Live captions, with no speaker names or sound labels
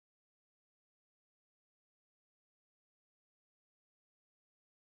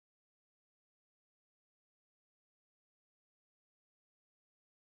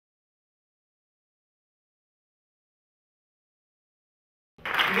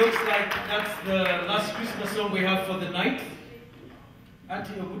looks like that's the last Christmas song we have for the night.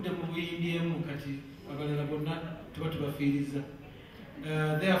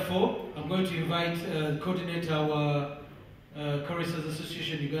 Therefore, I'm going to invite coordinator our Choristers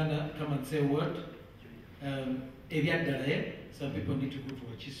Association Uganda come and say a word. Some people need to go to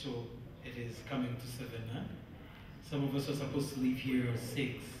watch it, so it is coming to 7. Some of us are supposed to leave here at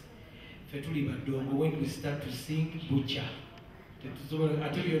 6. When we start to sing, butcher. I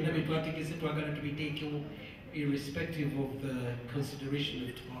tell you, never to be taken irrespective of the consideration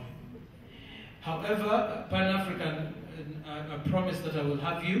of time. However, Pan-African, I promise that I will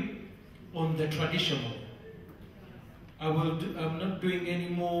have you on the traditional. I'm not doing any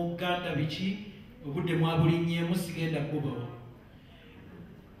more Ganda Bichi. I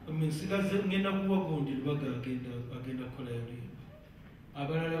mean,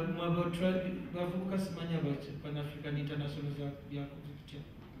 Pan-African International.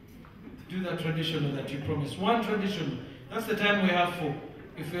 Do that traditional that you promised. One traditional. That's the time we have for.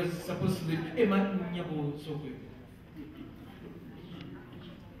 If you're supposed to leave. So quick.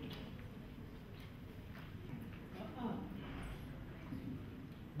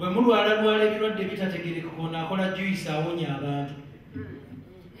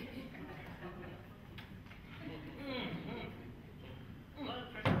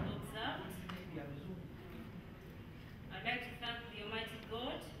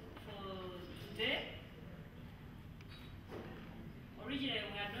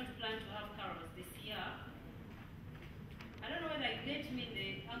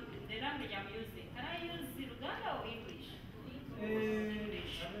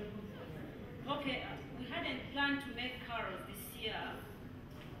 Okay, we hadn't planned to make carols this year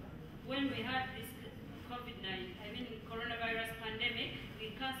when we had this coronavirus pandemic. We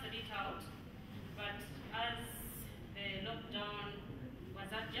cancelled it out, but as the lockdown was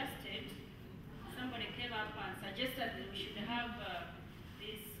adjusted, somebody came up and suggested that we should have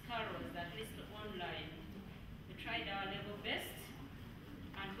these carols at least online. We tried our level best,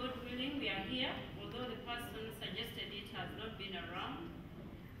 and God willing, we are here. Although the person suggested it has not been around,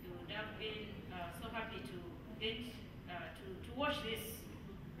 we would have been so happy to get to watch this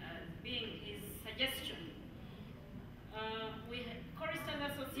being his suggestion. Choristers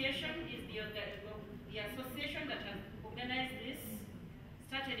Association is the association that has organized this.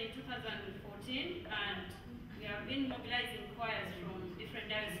 Started in 2014, and we have been mobilizing choirs from different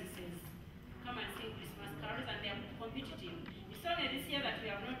dioceses to come and sing Christmas carols, and they are competitive. It's only this year that we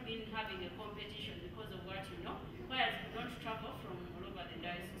have not been having a competition because of what you know. Choirs do not travel from all over the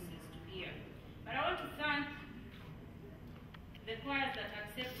dioceses to here. But I want to thank the choirs that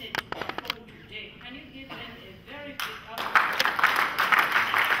accepted to perform today. Can you give them a very big applause?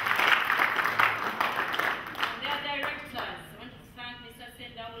 And their directors, I want to thank Mr.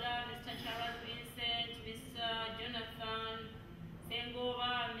 Sendaula, Mr. Charles Vincent, Mr. Jonathan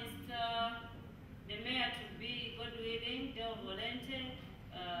Sengova, Mr. the Mayor-to-be, God willing, Del Volente,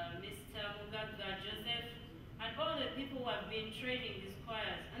 Mr. Mugaga Joseph, and all the people who have been training these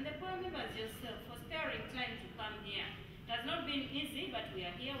choirs, and the choir members yourself for sparing time to come here. It has not been easy, but we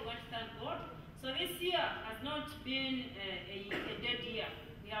are here. We want to thank God. So this year has not been a dead year.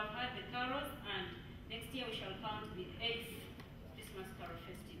 We have had the carols, and next year we shall count the 8th Christmas Carol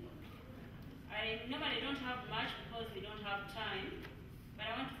Festival. I normally don't have much because we don't have time, but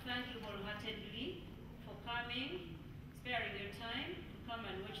I want to thank you wholeheartedly for coming, sparing your time to come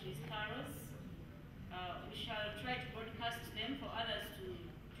and watch these carols. We shall try to broadcast them for others to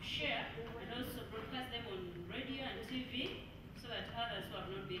share, and also broadcast them on radio and TV so that others who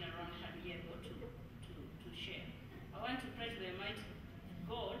have not been around can be able to share. I want to pray to the Almighty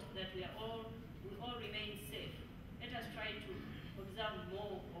God that we all remain safe. Let us try to observe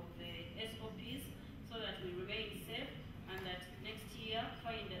more of the SOPs so that we remain safe, and that next year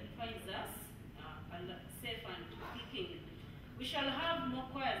finds us safe and clicking. We shall have more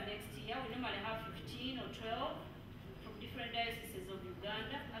choirs next year. We normally have 15 or 12 from different dioceses of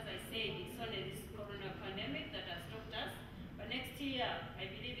Uganda. As I said, it's only this corona pandemic that has stopped us. But next year, I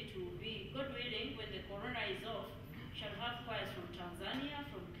believe it will be, God willing, when the corona is off, we shall have choirs from Tanzania,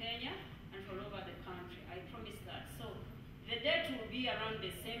 from Kenya, and all over the country. I promise that. So the date will be around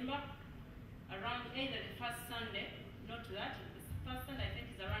December, around either the first Sunday, not that, the first Sunday I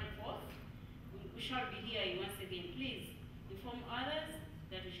think is around 4th. We shall be here once again. Please inform others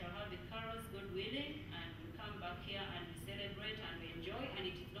that we shall have the carols, God willing, and we come back here and we celebrate and we enjoy, and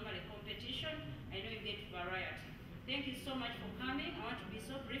it is normally competition. I know you get variety. Thank you so much for coming. I want to be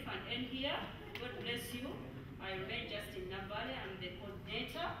so brief and end here. God bless you. I remain Justin Nabale. I'm the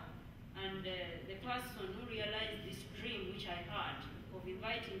coordinator and the person who realized this dream which I had of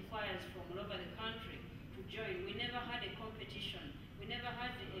inviting choirs from all over the country to join. We never had a competition. We never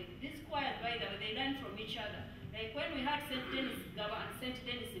had these choirs, by the way, they learn from each other. Like when we had St. Denis Gaba and St.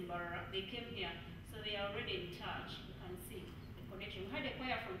 Denis in Barara, they came here, so they are already in touch. You can see the connection. We had a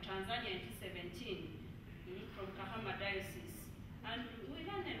choir from Tanzania in 2017, from Kahama Diocese, and we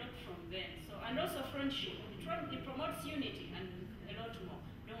learned a lot from them. So, and also friendship. It promotes unity and a lot more.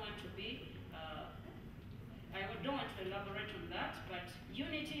 Don't want to be, I don't want to elaborate on that, but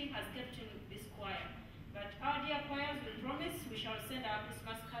unity has kept in this choir. But our dear choirs, we promise we shall send our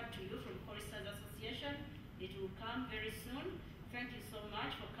Christmas card to you from Choristers Association. It will come very soon. Thank you so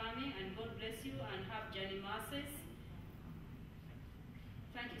much for coming, and God bless you, and have journey masses.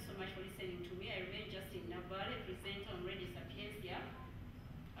 Thank you so much for listening to me. I remain Justin Nabale, presenter on Radio Sapientia.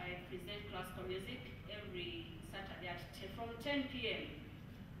 I present classical music every Saturday from 10 p.m.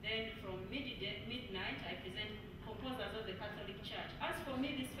 Then from midnight, I present composers of the Catholic Church. As for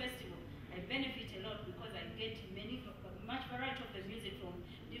me, this festival, I benefit a lot because I get much variety of the music from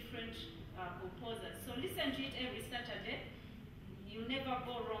different composers. So listen to it every Saturday. You never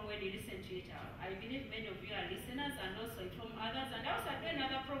go wrong when you listen to it. I believe many of you are listeners and also inform others. And I also do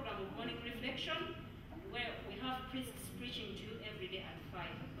another program of morning reflection where we have priests preaching to you every day at 5.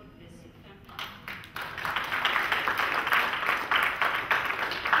 God bless you. Thank you.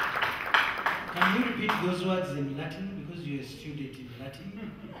 Can you repeat those words in Latin because you're a student in Latin?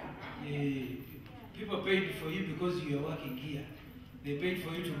 People paid for you because you are working here. They paid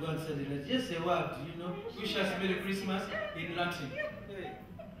for you to go and study Latin. Just a word, you know. Wish us Merry Christmas in Latin.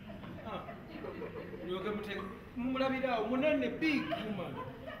 Big woman.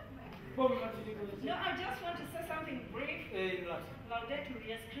 No, I just want to say something brief. Laudetur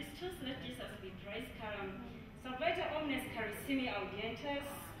Jesus Christus, let Jesus be praised. Salvator omnes carissimi audientes.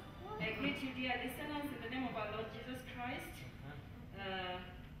 I greet you, dear listeners, in the name of our Lord Jesus Christ.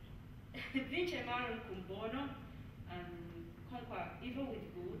 Vince marum cum bono, and conquer evil with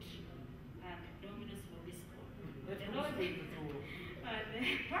good, and Dominus vobiscum. The Lord and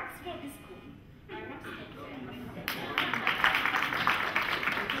Pax vobiscum. I want to stop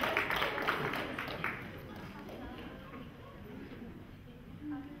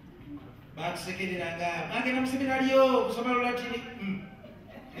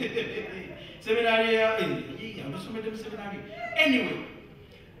Anyway,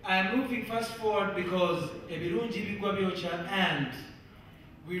 I'm moving fast forward because and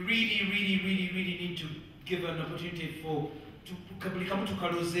we really need to give an opportunity to come to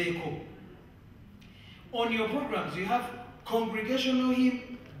Kalozeko. On your programs, you have congregational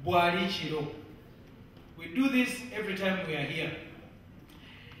hymn Bwari Chiro. We do this every time we are here.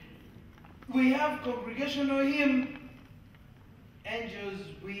 We have congregational hymn Angels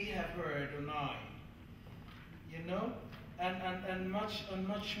We Have Heard on I. You know? And much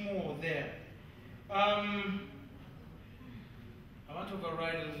more there. I want to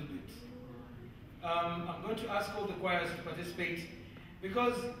override a little bit. I'm going to ask all the choirs to participate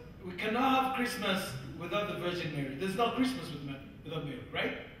because we cannot have Christmas without the Virgin Mary. There's no Christmas without Mary,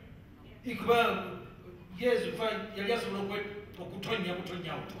 right? Yes, we find yes, we look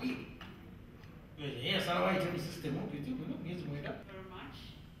yes, I like system. very much.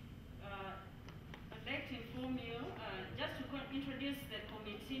 I'd like to inform you, just to introduce the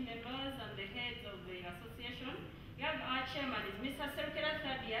committee members and the heads of the association. We have our chairman, is Mr. Serkera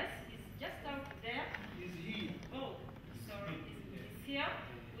Thaddeus. He's just out there. Is he? Oh, sorry, he's here.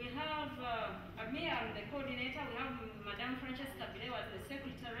 We have me, I'm the coordinator. We have Madame Francesca Bileo as the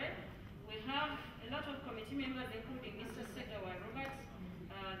secretary. We have a lot of committee members, including Mr. Segawa Robert.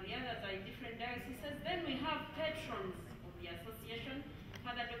 The others are in different dioceses. Then we have patrons of the association.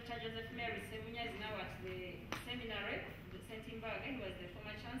 Father Dr. Joseph Mary Semunya is now at the seminary, the St. Imbaga, who was the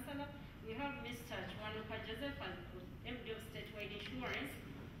former chancellor. We have Mr. Chwanuka Joseph and MD of Statewide Insurance.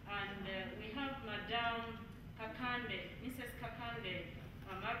 And we have Madame Kakande, Mrs. Kakande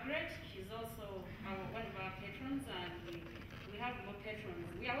Margaret. She's also one of our patrons, and we have more patrons.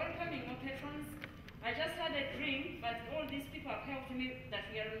 We are welcoming more patrons. I just had a dream, but all these people have helped me that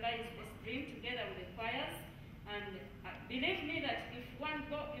we realize this dream together with the choirs. And believe me that if one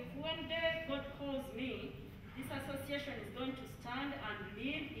day God calls me, this association is going to stand and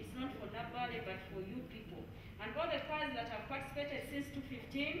live. It's not for Nabale, but for you people. And all the choirs that have participated since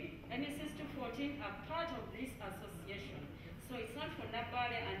 2015, since 2014, are part of this association. So it's not for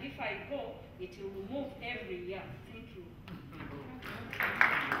Nabale, and if I go, it will move every year. Thank you.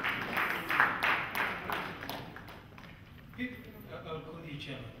 I'll call you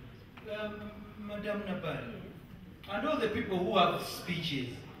chairman. Madame Nabali, and all the people who have speeches,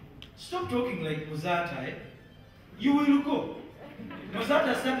 stop talking like Muzata. You will go. No,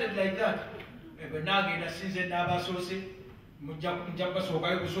 Musata started like that. Nagi na sinze n'abasoose mujja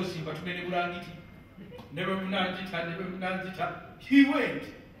kubasookayo kusoosimba tunene bulangiti ne bwe munanzita. He went.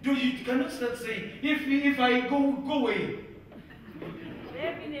 You cannot start saying, if I go away.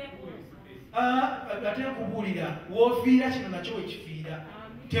 Ate kubuulira w'ofiira kino nakyo wekifiira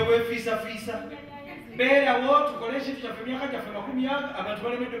teweefiisafiisa. Beerawo tukole ekintu kyaffe emyaka gyaffe 40 abantu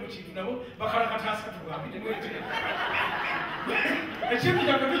balemedde mu kintu nabo bakalakataasa tugambire ekintu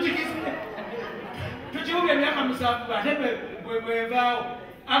kyaffe tukiwubya emyaka 7 ate bwevaawo.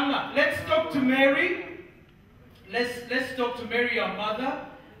 Amma, let's talk to Mary. Let's talk to Mary, our mother.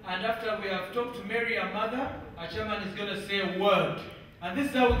 And after we have talked to Mary, our mother, our chairman is going to say a word. And this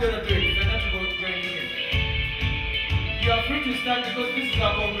is how we're going to do it. We're not going to join in. You are free to stand because this is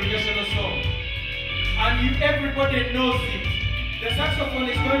our congregational song. And everybody knows it. The saxophone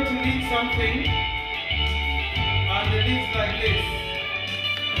is going to lead something. And it leads like this.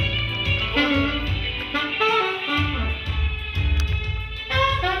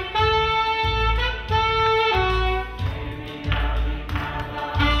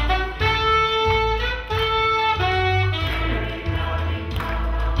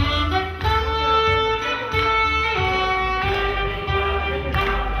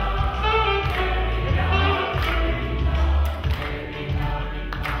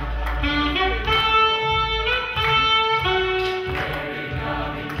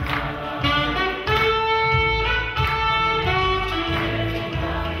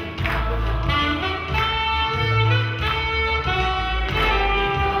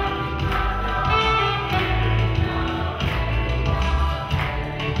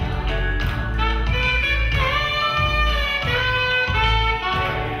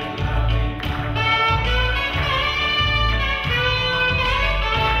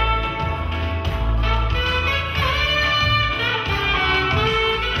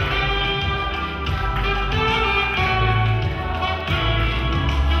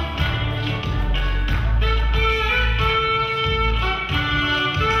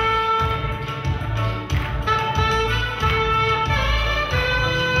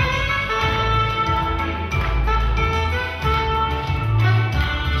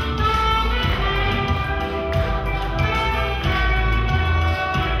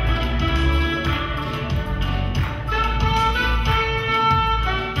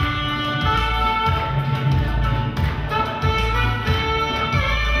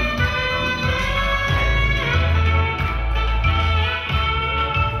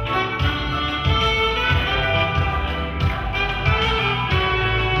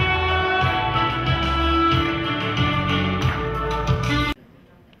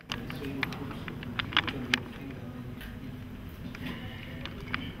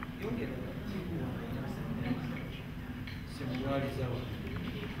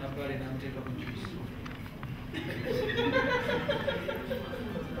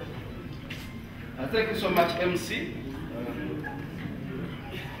 Thank you so much, MC.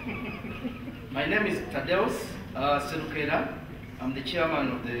 My name is Tadeus Serukera. I'm the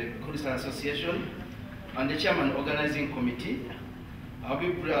chairman of the Chorister Association and the chairman organizing committee. I'll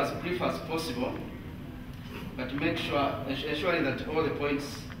be as brief as possible, but ensuring that all the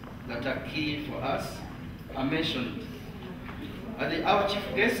points that are key for us are mentioned. Our chief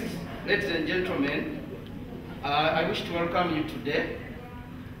guest, ladies and gentlemen, I wish to welcome you today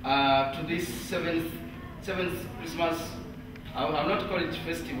to this seventh Christmas, I'll not call it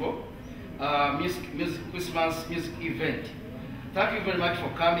festival, Christmas music event. Thank you very much for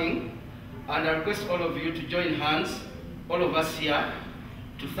coming, and I request all of you to join hands, all of us here,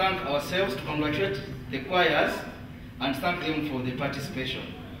 to thank ourselves, to congratulate the choirs, and thank them for the participation.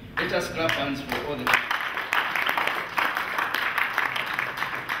 Let us clap hands for all the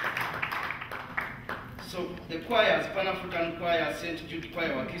So the choirs, Pan-African Choir, St. Jude Choir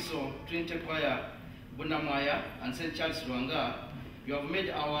Wakiso, Trinity Choir Bunamaya, and St. Charles Luanga, you have made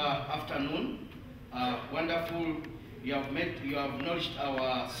our afternoon wonderful. You have nourished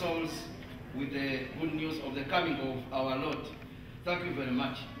our souls with the good news of the coming of our Lord. Thank you very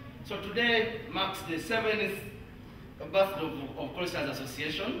much. So today marks the 7th birthday of Choristers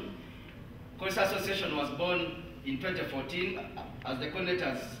Association. Choristers Association was born in 2014, as the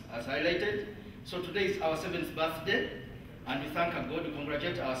coordinator has highlighted. So today is our 7th birthday, and we thank our God, we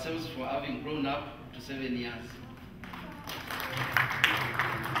congratulate ourselves for having grown up to 7 years.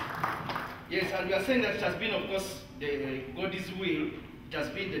 Yes, and we are saying that it has been, of course, God's will. It has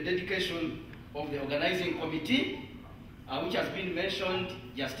been the dedication of the organizing committee, which has been mentioned.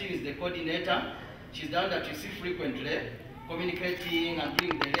 Justine is the coordinator. She's the one that you see frequently, communicating and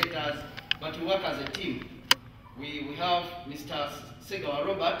doing the letters, but we work as a team. We have Mr. Segawa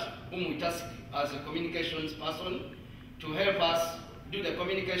Robert, whom we task as a communications person, to help us do the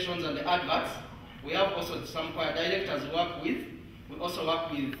communications and the adverts. We have also some choir directors we work with. We also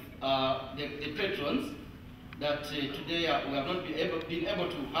work with the patrons that today we have not been able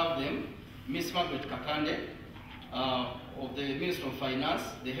to have them. Miss Margaret Kakande of the Ministry of Finance,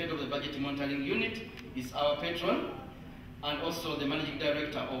 the head of the Budget Monitoring Unit, is our patron, and also the Managing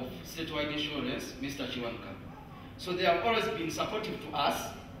Director of Statewide Insurance, Mr. Chiwanka. So they have always been supportive to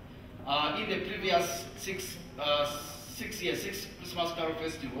us. In the previous six Christmas Carol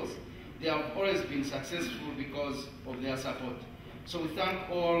festivals, they have always been successful because of their support. So we thank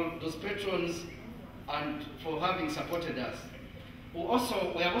all those patrons and for having supported us. We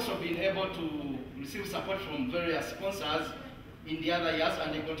have also been able to receive support from various sponsors in the other years,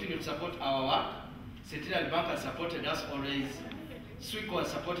 and they continue to support our work. Centenary Bank has supported us always. Swico has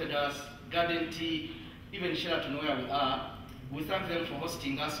supported us. Garden Tea, even Sheraton where we are. We thank them for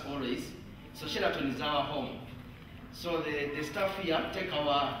hosting us always. So Sheraton is our home. So the staff here take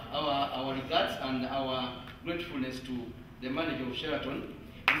our regards and our gratefulness to the manager of Sheraton.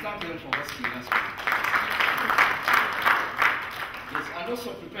 We thank them for hosting us. Yes, and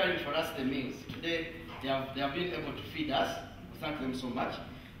also preparing for us the meals. Today they have been able to feed us. We thank them so much.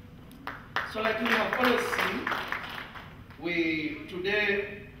 So like we have always seen,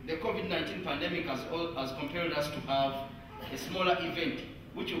 today the COVID-19 pandemic has compelled us to have a smaller event,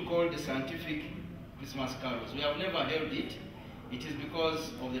 which we call the Scientific Christmas Carols. We have never held it. It is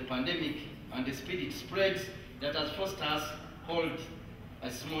because of the pandemic and the speed it spreads that has forced us hold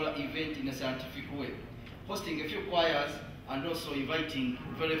a smaller event in a scientific way, hosting a few choirs and also inviting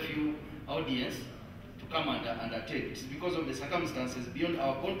very few audience to come and attend. It's because of the circumstances beyond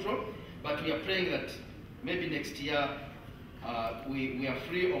our control, but we are praying that maybe next year we are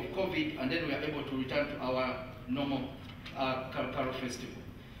free of COVID, and then we are able to return to our normal Carol Festival.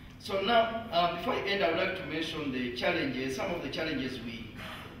 So now, before I end, I would like to mention the challenges, some of the challenges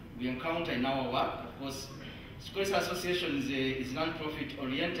we encounter in our work. Of course, Schools Association is non-profit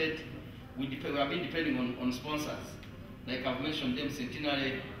oriented. We have been depending on sponsors. Like I've mentioned them,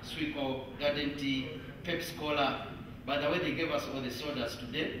 Centenary, Swico, Garden Tea, Pep Scholar. By the way, they gave us all the sodas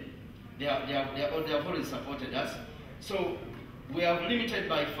today. They have already supported us. So we are limited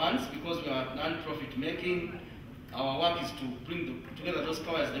by funds because we are non-profit making. Our work is to bring together those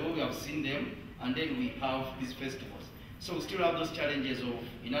choirs the way we have seen them, and then we have these festivals. So we still have those challenges of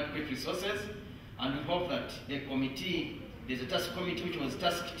inadequate resources, and we hope that the committee, there's a task committee which was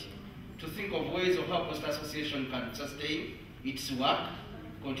tasked to think of ways of how Coastal Association can sustain its work,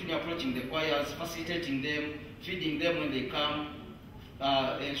 continue approaching the choirs, facilitating them, feeding them when they come,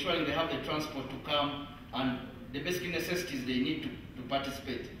 ensuring they have the transport to come, and the basic necessities they need to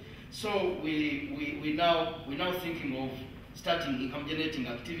participate. So we're now thinking of starting income-generating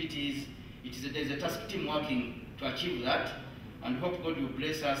activities. There's a task team working to achieve that, and hope God will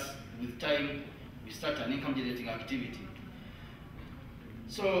bless us with time. We start an income-generating activity.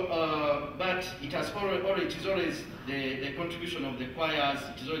 So, but it is always the contribution of the choirs.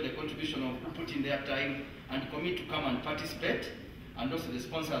 It is always the contribution of who put in their time and commit to come and participate, and also the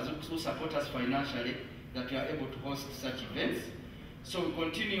sponsors who support us financially, that we are able to host such events. So we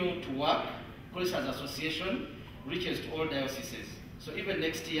continue to work. Colleges Association reaches to all dioceses. So even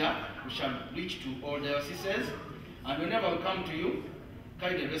next year, we shall reach to all dioceses. And whenever we come to you,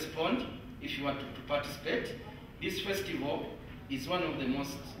 kindly respond if you want to participate. This festival is one of the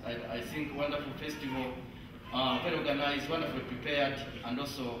most, I think, wonderful festival, well organized, wonderfully prepared, and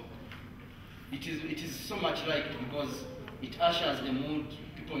also it is so much liked because it ushers the mood,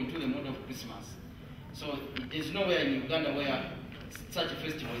 people into the mood of Christmas. So there's nowhere in Uganda where such a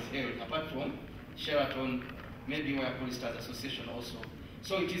festival is held, apart from Sheraton, maybe where Police Stars Association also.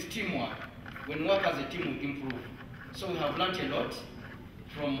 So it is teamwork. When we work as a team, we improve. So we have learned a lot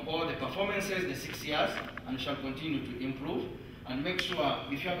from all the performances, the 6 years, and shall continue to improve. And make sure,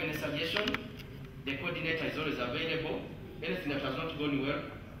 if you have any suggestion, the coordinator is always available. Anything that has not gone well,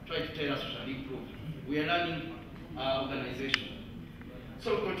 try to tell us, we shall improve. We are learning organization.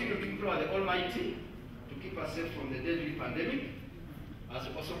 So we continue to implore the Almighty to keep us safe from the deadly pandemic, as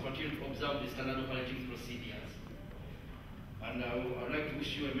we also continue to observe the standard operating procedures. And I would like to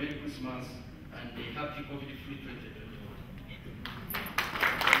wish you a Merry Christmas and a happy COVID-free 2021.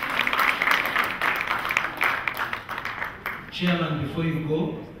 Chairman, before you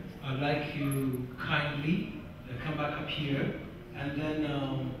go, I'd like you kindly come back up here and then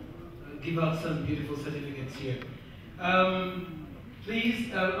give out some beautiful certificates here.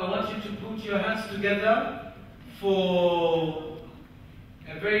 Please, I want you to put your hands together for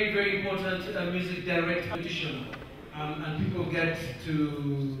a very, very important music director audition. and people get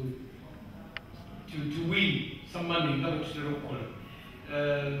to win some money.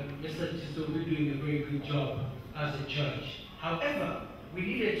 Mr. Chiso will be doing a very good job as a judge. However, we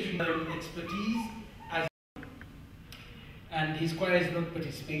needed to know expertise, and his choir is not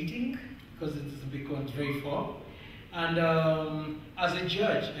participating because it is because it's very far. And as a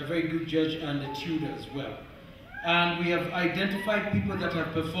judge, a very good judge and a tutor as well. And we have identified people that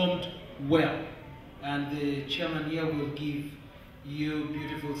have performed well. And the chairman here will give you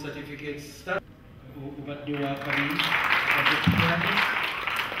beautiful certificates. Dr.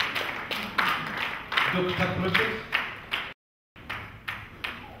 Project,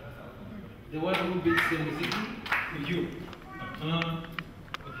 the one who beats the music, you.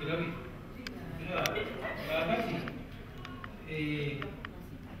 Okay, Ravi.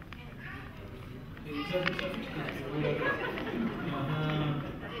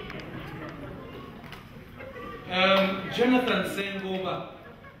 Jonathan Sengoba,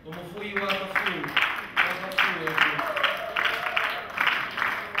 Omufuyi wakafu.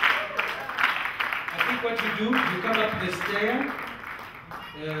 I think what you do, you come up the stair,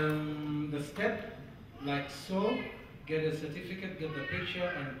 the step, like so, get a certificate, get the picture,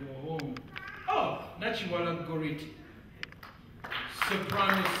 and go home. Oh, Nachiwala Gorit,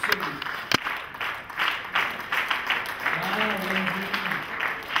 soprano singing.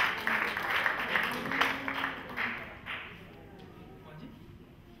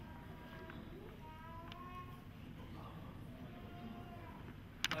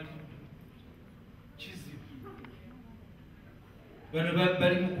 Bano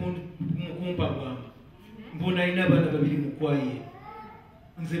bali mukumpa bwangu mbona ina bana babiri mukwaye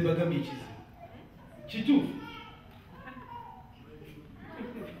nze bagambye ekizibu kituufu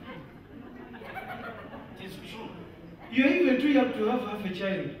it is true. You even too young to have half a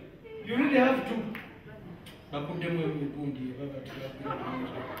child. You really have to. Bakuddemu emigundi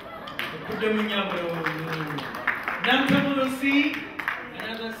bakuddemu nyambo Namtamulo C,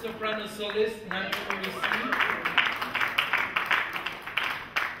 another soprano soloist, Namtamulo C.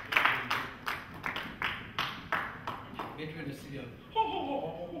 Between the sea.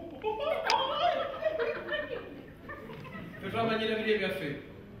 Petramanyira biri byaffe.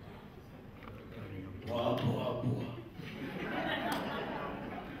 Wabwa.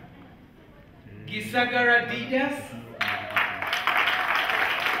 Gisagara Didas.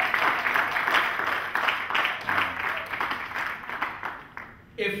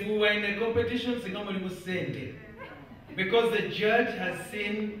 If we were in a competition, because the judge has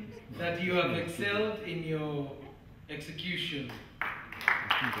seen that you have excelled in your execution.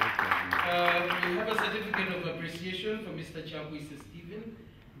 You have a certificate of appreciation for Mr. Chabwisa Stephen.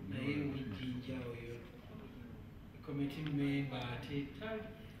 Committee member.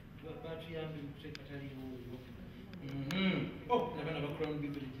 Oh, never crown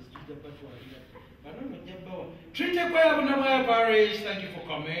privileges. Trinity Parish, thank you for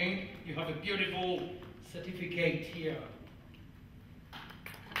coming. You have a beautiful certificate here.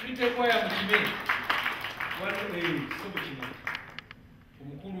 Trinity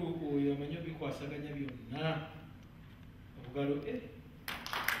omukulu oyo amanyi obikwasaganya byonna obugalo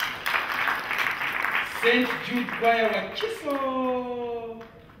St. Jude Choir wa Kiso.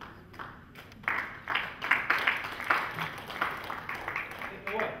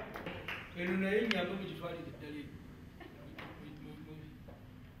 Eno naye nyamba mukitwalire eddala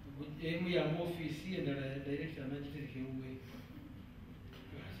emu ya mu ofiisi endala ya director nagitereka ewuwe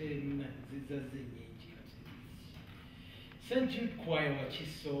ate enna zizazze nyingi. St. Jude Choir wa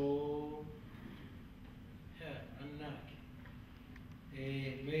Kiso annake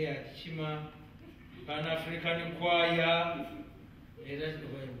Mayor Kima Pan-African Choir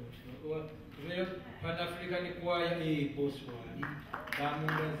Pan-African Choir boss wali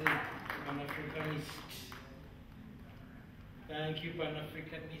bamundaze Pan-Africanist. Thank you,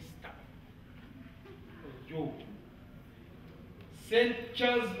 Pan-Africanista. St.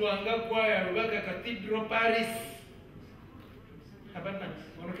 Charles Lwanga Choir, Rubaga Cathedral, Paris.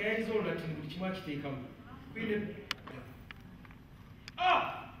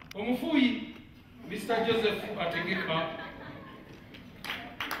 Omufuyi Mr. Joseph Ategeka.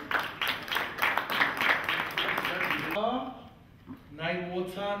 Nile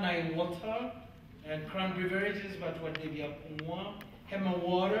water, and cranberry beverages, but what they be Hema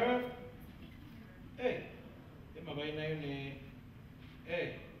water. Hey, Hema by nine.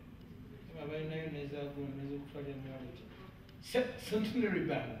 Hey, Hema by nine is a good Centenary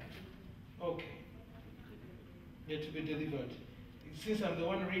Bank. Okay. Yet to be delivered. Since I'm the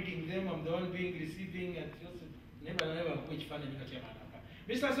one reading them, I'm the one being receiving, and never which fund in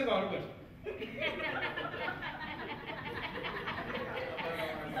Mr. Sega Robert. Thank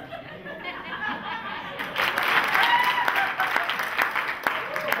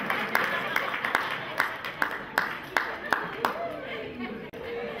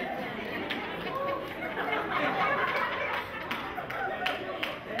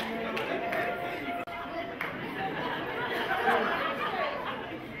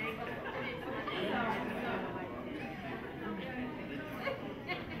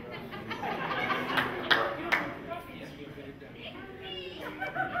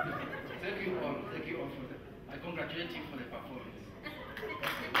you all for that. I congratulate you for the performance.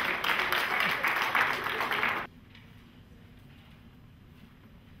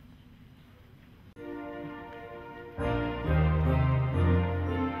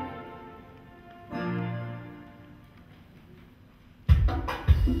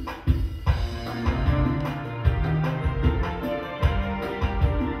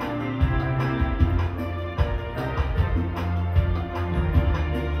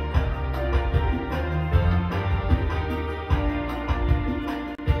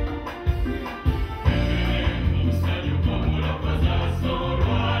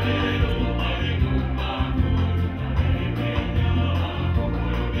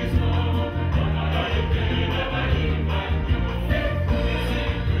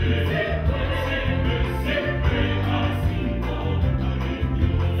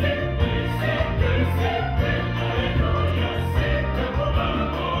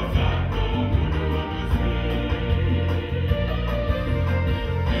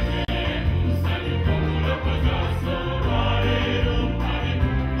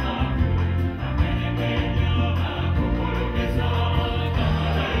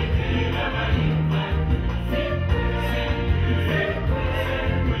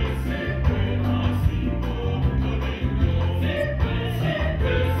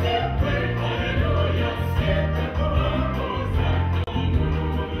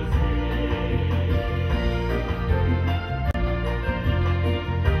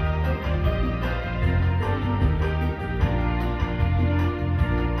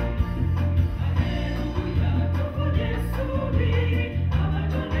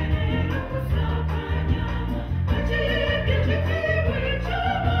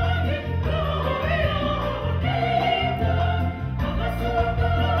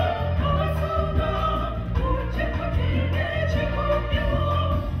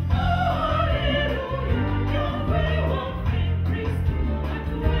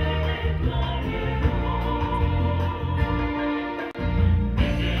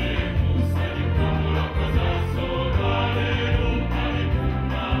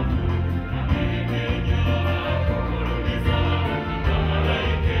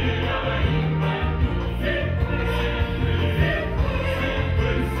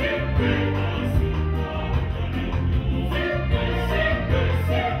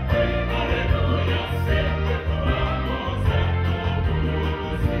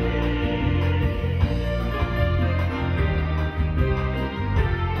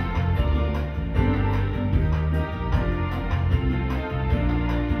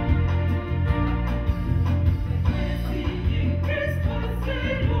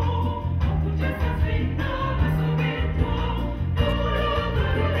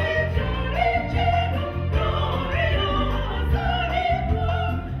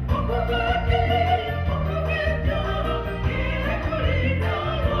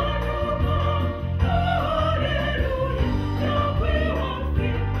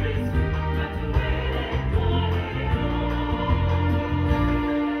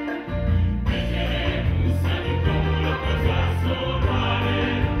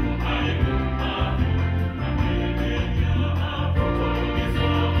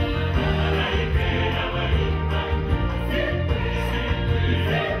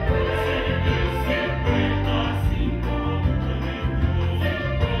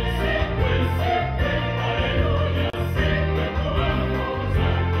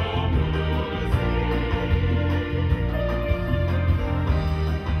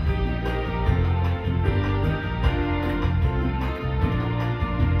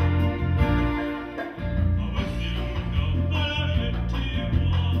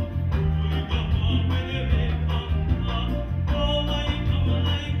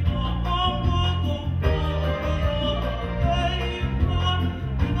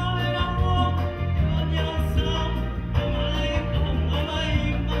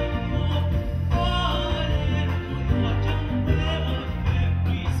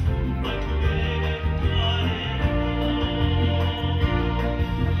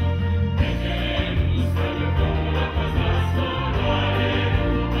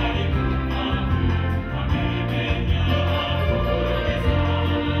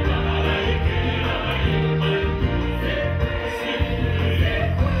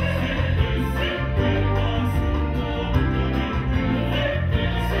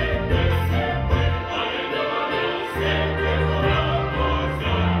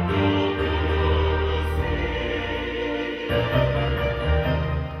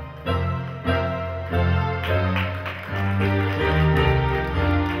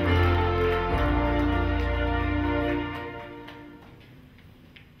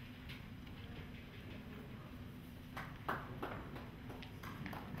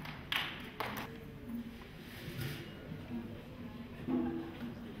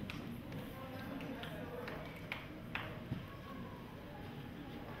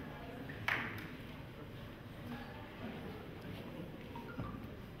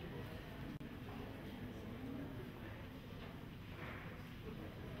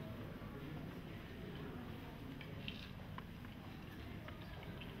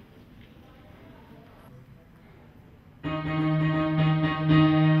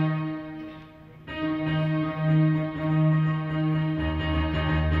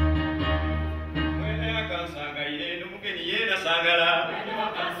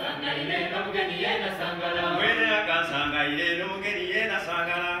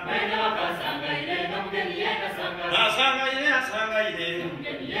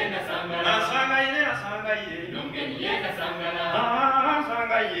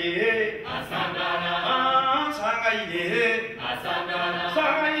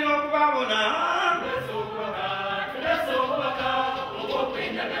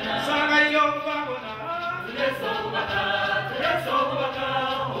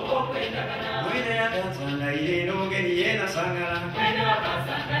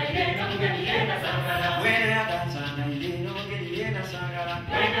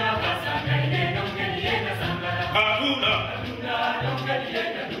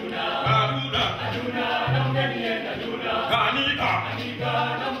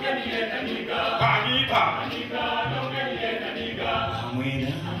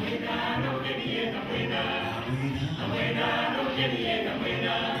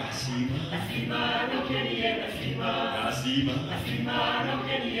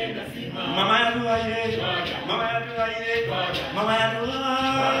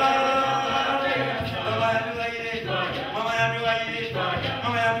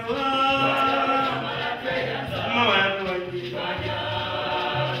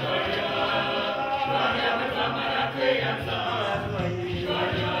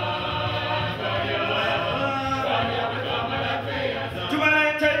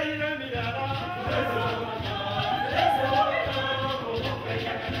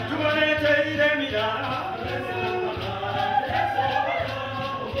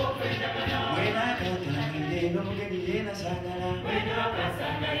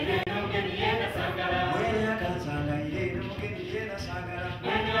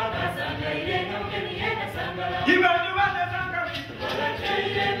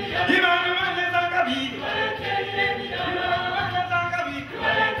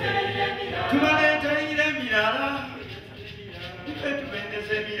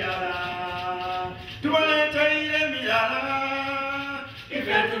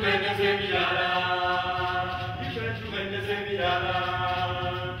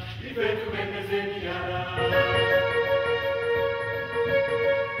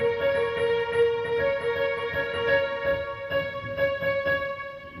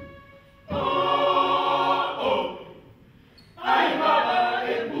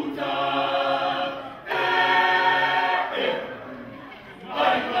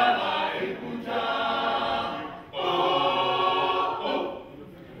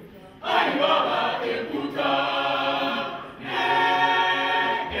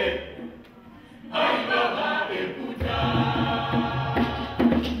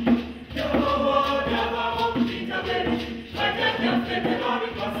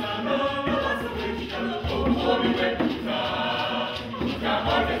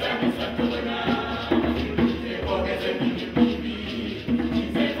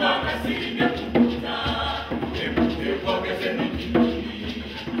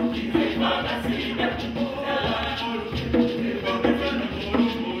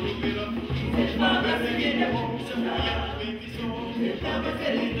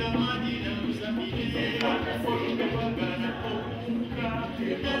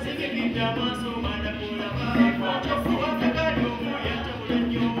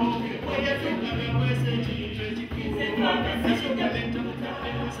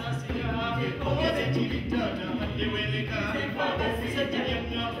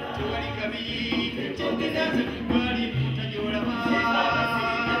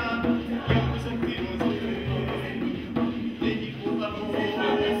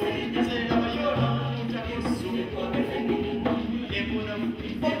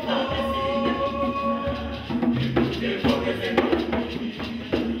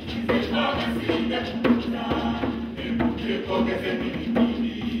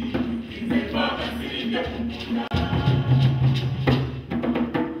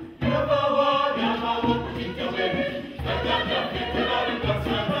 Never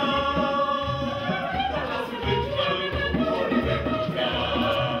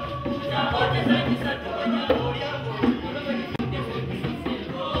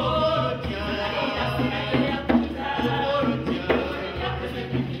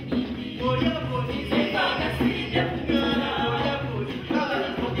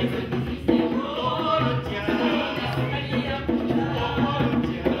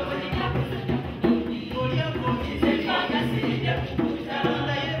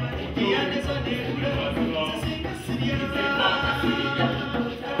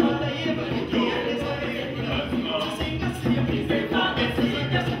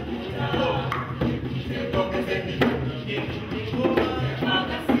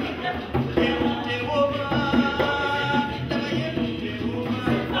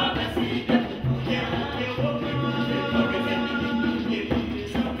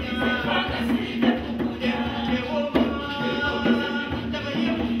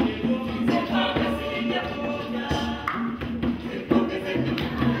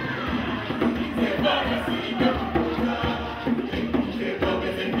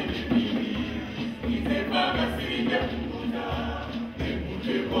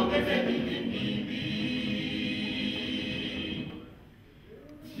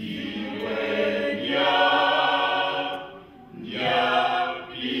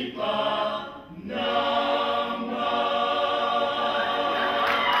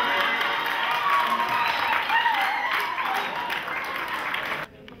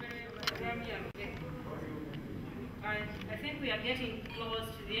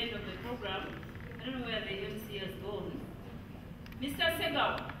Mr.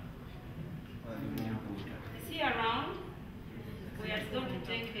 Segao, is he around? We are going to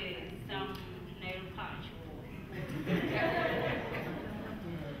take some nail patch.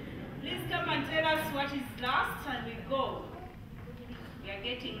 Please come and tell us what is last and we go. We are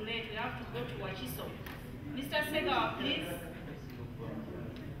getting late. We have to go to Wachiso. Mr. Segao, please.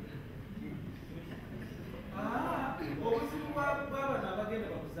 Obuzibu bw'abaana abagenda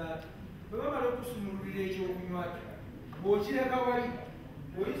bakuzaala bwe bamala okusumululira ekyokunywa bw'okireka wali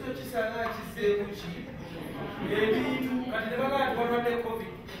oyinza okisanga akizzeemu ki ebintu kati ne bagaa tibalwadde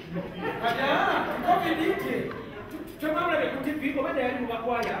covid kati covid nte temwamulabe ku tv obadde yali mu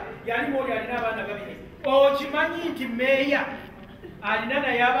bakwaya yalimu oli alina abaana babiri okimanyi nti meeya alina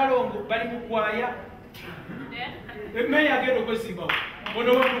naye abalongo bali mu kwaya emeeya agenda okwesimbawo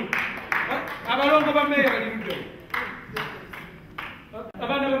onowamu abalongo ba meeya bali muddo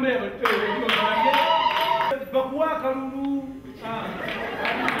abaana ba meeya bakuwa akalulu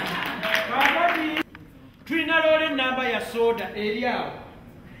kakati tulina loole enamba ya soda eri awo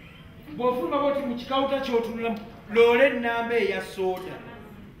bw'ofuluma bwoti mu kikawuta kyotunulamu loole enamba eya soda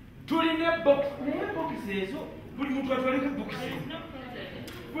tulina naye bokisi ezo buli muntu atwaleko ebokisi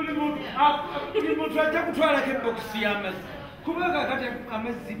buli muntu ajja kutwalako ebokisi y'amazzi kubanga kati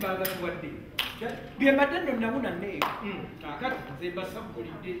amazzi bagatuwadde byembadde nno namunaneeyo kakati nze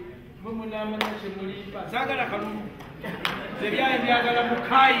mbasabulidde mwe munaamanya kyemulimba zaagala kalulu ze byaye byagala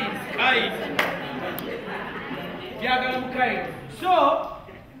mukayi byagala mukayi so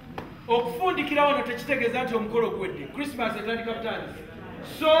okufundikira wano tekitegeeza nti omukolo guwedde Christmas etandika butandisi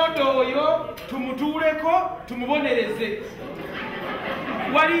soda oyo tumutuuleko tumubonereze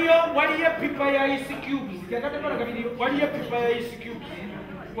waliyo epipa ya ice cubes waliyo epipa ya ice cubes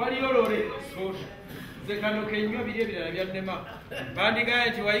waliyo lole soda nze kano kenywa biri ebirala byannema bandigaye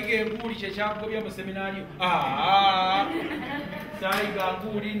nti wayiga enguuli kyekyagobya mu seminario saayiga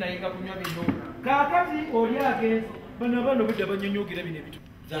nguuli nayiga kunywa bino kaakati oli agenze bano budde banyonyogira bino ebitu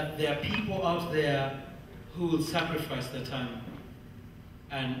that there are people out there who will sacrifice their time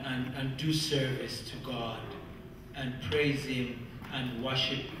and do service to God and praise Him and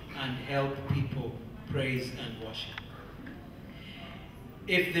worship and help people praise and worship.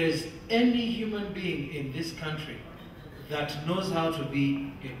 If there's any human being in this country that knows how to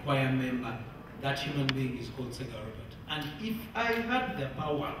be a choir member, that human being is called Sega Robert. And if I had the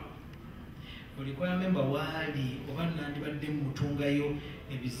power, buli choir member waali oba nandibadde mutungayo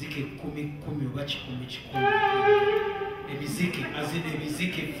ebizike 10 oba 10 ebizike, as in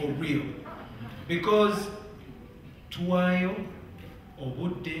ebizike for real, because tuwayo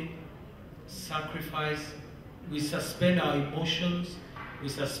obudde sacrifice, we suspend our emotions, we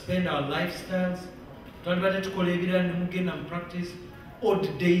suspend our lifestyles. Twandibadde tukola ebirala ne mugenda mu practice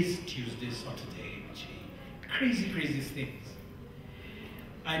odd days, Tuesday, Saturday, crazy things.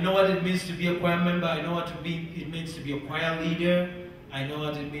 I know what it means to be a choir member. I know what it means to be a choir leader. I know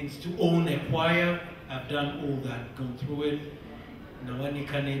what it means to own a choir. I've done all that, gone through it.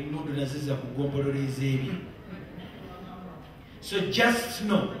 So just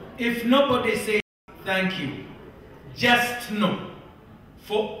know, if nobody says thank you, just know,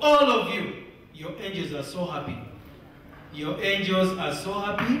 for all of you, your angels are so happy. Your angels are so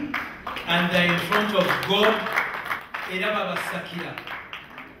happy, and they're in front of God.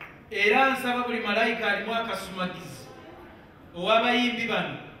 Era nsaba buli malayika alimu akasumagizi owabayimbi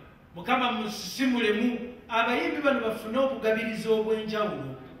bano Mukama musisimulemu abayimbi bano bafune obugabirizi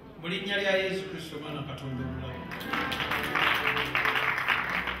obw'enjawulo mu linnya lya Yesu Kristo Mwana Katonda omulamu.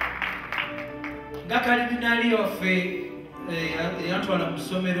 Nga kalibinaali waffe yantwala mu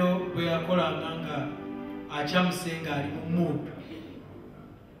ssomero bwe yakolanga nga akyamusenga ali mu mood,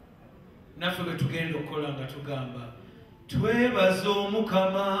 naffe bwe tugenda okukola nga tugamba twebaza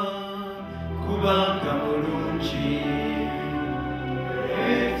Omukama kubanga mulungi,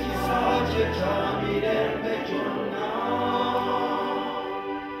 ekisa kye kya mirembe gyonna,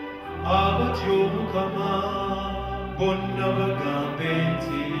 abatya Omukama bonna bagambe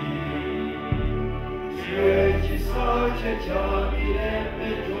nti ekisa kye kya mirembe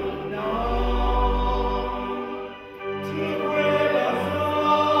gyonna.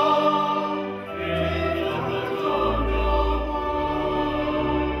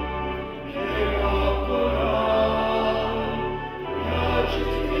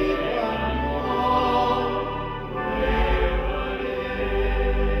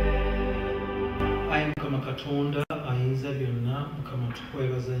 Katonda ayinza byonna, Mukama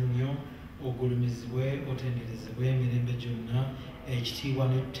tukwebaza nnyo, ogulumizibwe otenderezebwe emirembe gyonna, ekitiibwa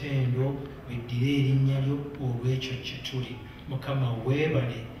n'ettendo biddire erinnya lyo olw'ekyo kye tuli. Mukama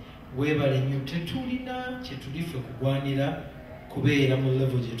weebale nnyo, tetulina kye tulife kugwanira kubeera mu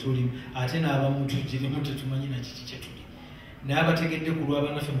level gye tuli ate n'abamu tugirimu tetumanyi nakiki kye tuli naye abategedde ku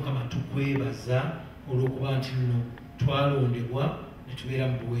lw'abannaffe Mukama tukwebaza olw'okuba nti nno twalondebwa ne tubeera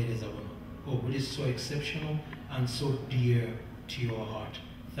mu buweereza buno obuli so exceptional and so dear to your heart.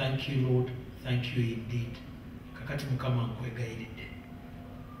 Thank you Lord, thank you indeed. Kakati Mukama nkwegayiridde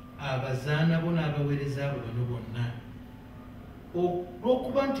abazaana bo n'abaweereza abo bano bonna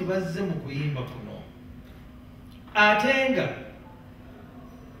olw'okuba nti bazze mu kuyimba kuno ate nga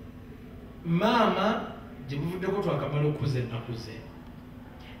maama gye buvuddeko twakamala okuza ennaku ze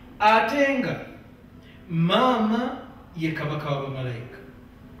ate nga maama ye kabaka w'abamalayika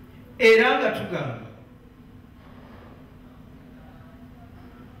era nga tugamba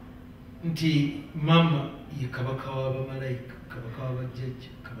nti maama ye kabaka w'abamalayika kabaka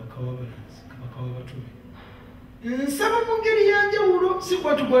w'abajjajja kabaka w'abalanzi kabaka w'abatume nsaba mu ngeri yanjawulo si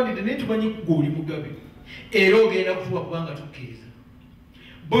kuba tugwanidde naye tumanyi gwe oli mugabe era ogenda kufuba kubanga tukkiriza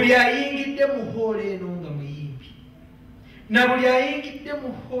buli ayingidde mu hoola eno nga muyimbi na buli ayingidde mu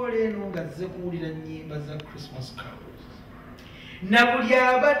hoola eno nga azze kuwulira nnyimba za Christmas carols na buli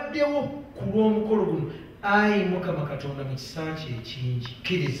abaddewo ku lw'omukolo guno ayi Mukama Katonda mu kisa kye ekingi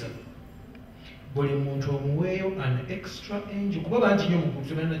kkiriza buli muntu omuweeyo an extra angel kuba bangi nnyo mu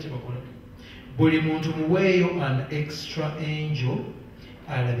tebalina kye bakola buli muntu muweeyo an extra angel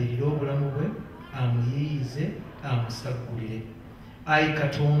alabirire obulamu bwe amuyiyize amusaggulire. Ayi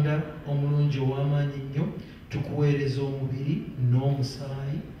Katonda omulungi ow'amaanyi ennyo tukuweereza omubiri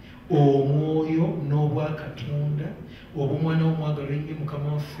n'omusaayi omwoyo n'obwakatonda obumwana omwagalo ennyo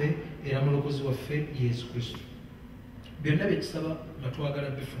Mukama waffe era mulokozi waffe Yesu Kristo. Byonna bye tusaba nga twagala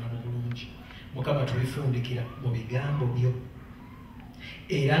bifuna mu bulungi Mukama tubifundikira mu bigambo byo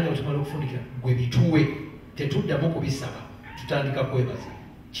era nga tumala okufundikira gwe bituwe tetuddamu kubisaba tutandika kwebaza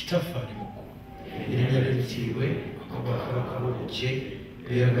kitaffe ali mu ggulu erinnya lyo likiibwe obwakabaka bwo bujje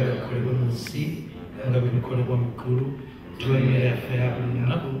byagala bikolebwa mu nsi nga bwe bikolebwa mu ggulu tuwe emmere yaffe ya buli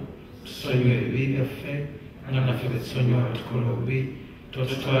lunaku tusonyiwe ebibi byaffe nga naffe bwe tusonyiwa abatukola obubi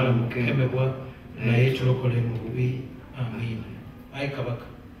totutwala mu kukemebwa naye tulokole mu bubi amiina. Ayi kabaka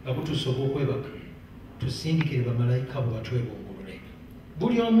nga butuuse obw'okwebaka tusindikire bamalayika bo batwebungulule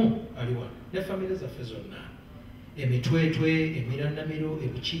buli omu ali wano ne famire zaffe zonna emitwetwe emirandamiro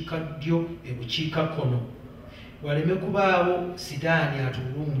ebukiikaddyo ebukiikakkono waleme kubaawo sitaani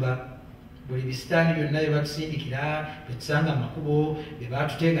atulumba buli bisitaani byonna bye batusindikira bye tusanga amakubo bye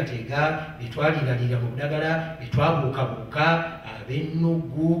batuteegateega bye twaliralira mu budagala bye twabuukabuuka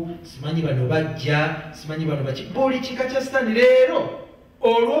ab'ennugu simanyi bano bajja simanyi bano baki buli kika kya sitaani leero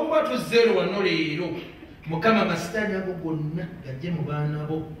olw'okuba tuzzeero wano leero Mukama amasitaani ago gonna gajje mu baana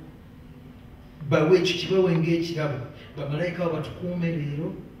bo bawe ekyo kibawe ng'ekirabo bamalayika bo batukuume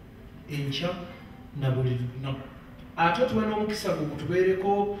leero enkya na buli lunaku ate tuba n'omukisa gwo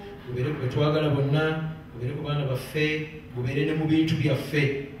gutubeereko gubeere ku be twagala bonna gubeere ku baana baffe gubeere ne mu bintu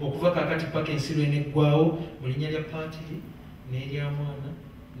byaffe okuva kaakati paka ensi lweneggwaawo mu linnya lya paatiri n'erya mwana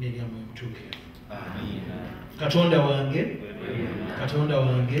n'erya mwoyo mutuukirivu. Katonda wange Katonda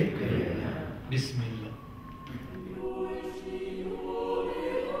wange bismillah.